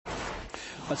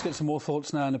Let's get some more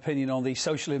thoughts now and opinion on the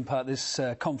social impact this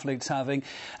conflict's having.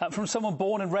 From someone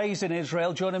born and raised in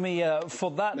Israel, joining me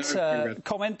for that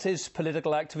comment is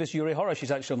political activist Uri Horesh. He's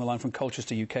actually on the line from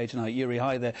Colchester, UK tonight. Uri,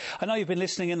 hi there. I know you've been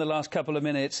listening in the last couple of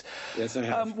minutes. Yes, I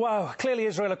have. Wow, clearly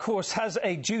Israel, of course, has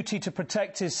a duty to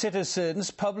protect his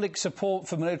citizens. Public support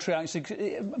for military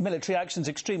actions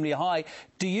extremely high.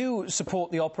 Do you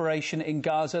support the operation in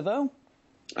Gaza, though?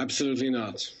 Absolutely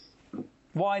not.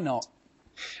 Why not?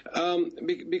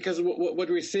 Because what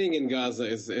we're seeing in Gaza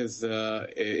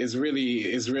is really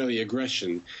Israeli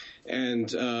aggression,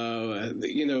 and I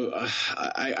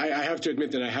have to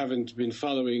admit that I haven't been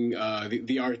following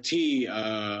the RT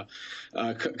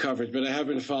coverage, but I have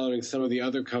been following some of the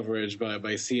other coverage by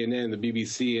CNN, the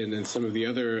BBC, and some of the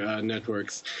other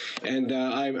networks, and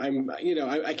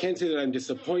I can't say that I'm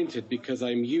disappointed because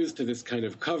I'm used to this kind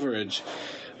of coverage.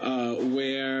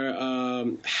 Where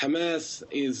Hamas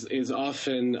is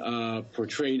often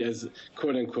portrayed as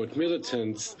quote-unquote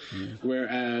militants,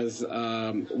 whereas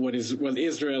what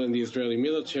Israel and the Israeli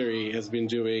military has been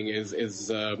doing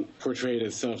is portrayed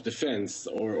as self-defense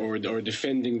or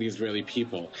defending the Israeli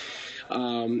people.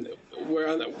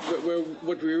 Where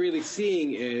what we're really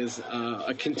seeing is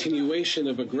a continuation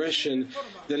of aggression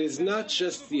that is not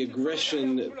just the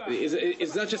aggression.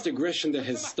 It's not just aggression that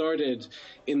has started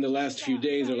in the last few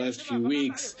days or last few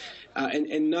weeks,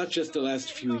 and not just the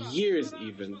last few years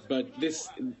even. But this,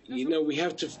 we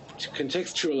have to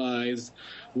contextualize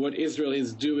what Israel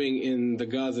is doing in the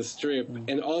Gaza Strip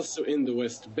and also in the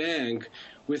West Bank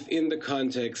within the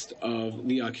context of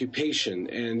the occupation.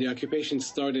 And the occupation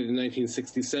started in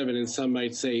 1967, and some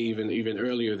might say even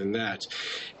earlier than that.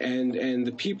 And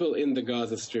the people in the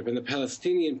Gaza Strip and the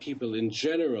Palestinian people in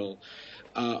general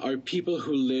are people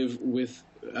who live with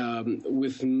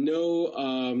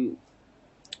no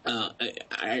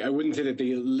I wouldn't say that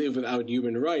they live without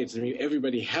human rights. I mean,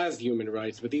 everybody has human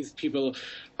rights, but these people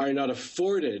are not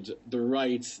afforded the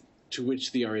rights to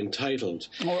which they are entitled.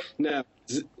 Well, now,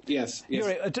 yes.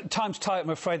 Yuri, time's tight,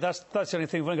 I'm afraid. That's the only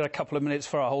thing. We've only got a couple of minutes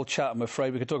for our whole chat, I'm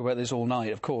afraid. We could talk about this all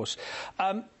night, of course.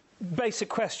 Basic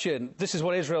question. This is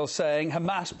what Israel's saying.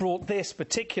 Hamas brought this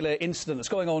particular incident that's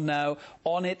going on now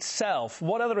on itself.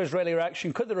 What other Israeli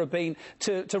reaction could there have been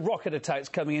to rocket attacks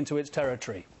coming into its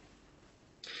territory?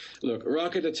 Look,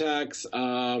 rocket attacks.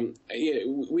 We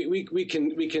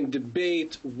can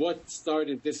debate what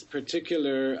started this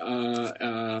particular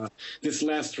this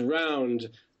last round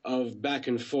of back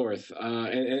and forth,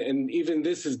 and even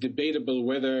this is debatable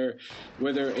whether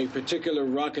a particular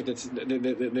rocket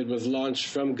that was launched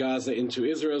from Gaza into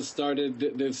Israel started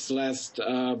this last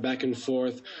back and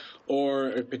forth, or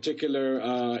a particular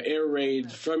air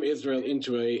raid from Israel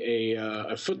into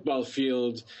a football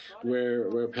field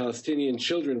where Palestinian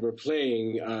children were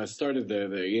playing started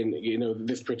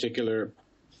this particular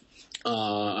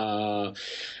duel,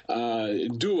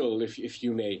 if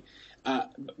you may.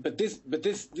 But this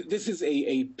is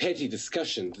a petty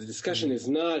discussion. The discussion is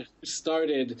not who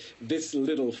started this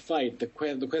little fight. The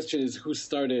question is who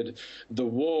started the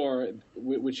war,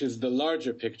 which is the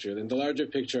larger picture. And the larger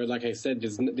picture, like I said,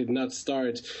 did not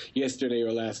start yesterday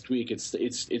or last week. It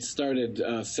started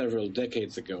several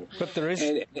decades ago. But there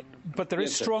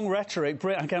is strong rhetoric.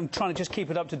 I'm trying to just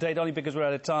keep it up to date only because we're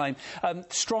out of time.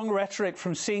 Strong rhetoric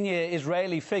from senior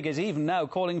Israeli figures, even now,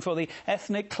 calling for the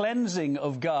ethnic cleansing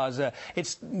of Gaza.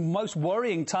 It's most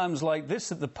worrying times like this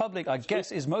that the public, I guess,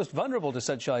 is most vulnerable to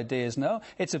such ideas. No,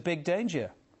 it's a big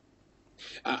danger.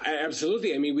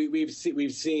 Absolutely. I mean, we've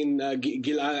seen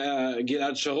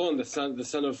Gilad Sharon, the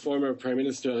son of former Prime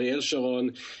Minister Ariel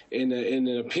Sharon, in an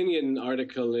opinion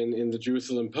article in the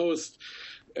Jerusalem Post,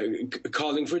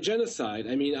 calling for genocide.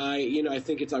 I mean, I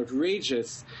think it's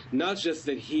outrageous, not just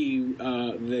that he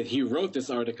wrote this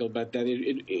article, but that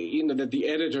that the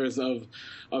editors of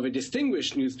a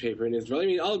distinguished newspaper in Israel, I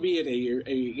mean, albeit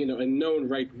a known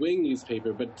right-wing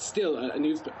newspaper, but still a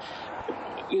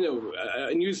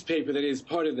newspaper that is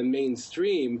part of the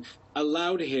mainstream,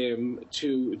 allowed him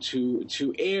to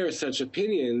air such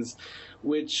opinions,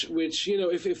 which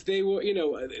if they were,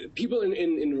 people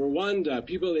in Rwanda,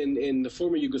 people in the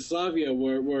former Yugoslavia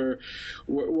were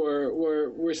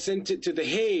sent to The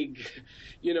Hague,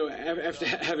 after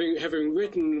having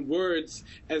written words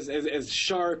as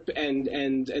sharp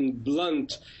and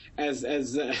blunt as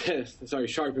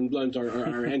sharp and blunt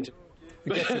are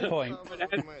We get the point.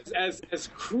 But as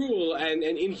cruel and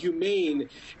inhumane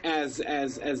as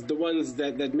the ones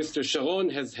that Mr. Sharon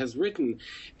has written,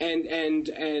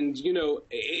 and you know,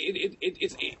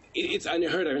 it's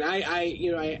unheard of.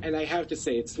 And I have to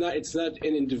say, it's not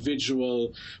an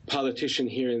individual politician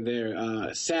here and there.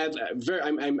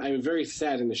 I'm very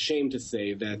sad and ashamed to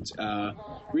say that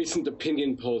recent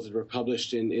opinion polls that were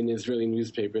published in Israeli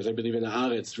newspapers, I believe in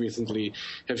Haaretz recently,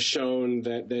 have shown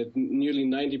that nearly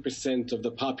 90% of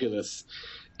the populace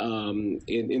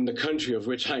in the country of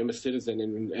which I am a citizen,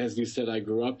 and as you said, I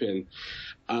grew up in,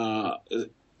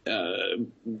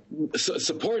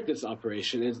 support this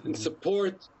operation and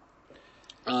support.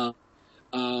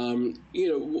 You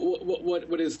know,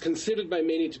 what is considered by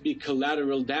many to be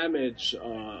collateral damage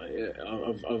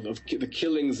of the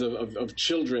killings of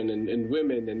children and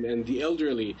women and the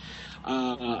elderly,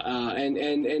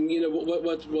 and you know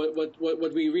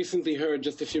what we recently heard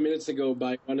just a few minutes ago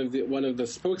by one of the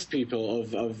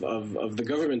spokespeople of the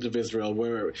government of Israel,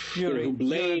 where Uri, who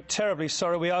blamed. Terribly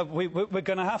sorry, we're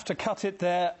going to have to cut it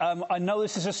there. I know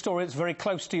this is a story that's very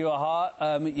close to your heart.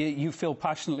 You feel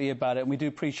passionately about it, and we do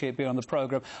appreciate being on the programme.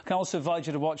 I can also invite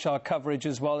you to watch our coverage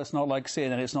as well. It's not like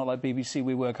CNN, it's not like BBC.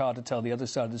 We work hard to tell the other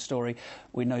side of the story.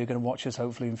 We know you're going to watch us,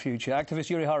 hopefully, in future. Activist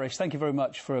Uri Horesh, thank you very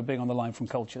much for being on the line from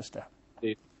Colchester.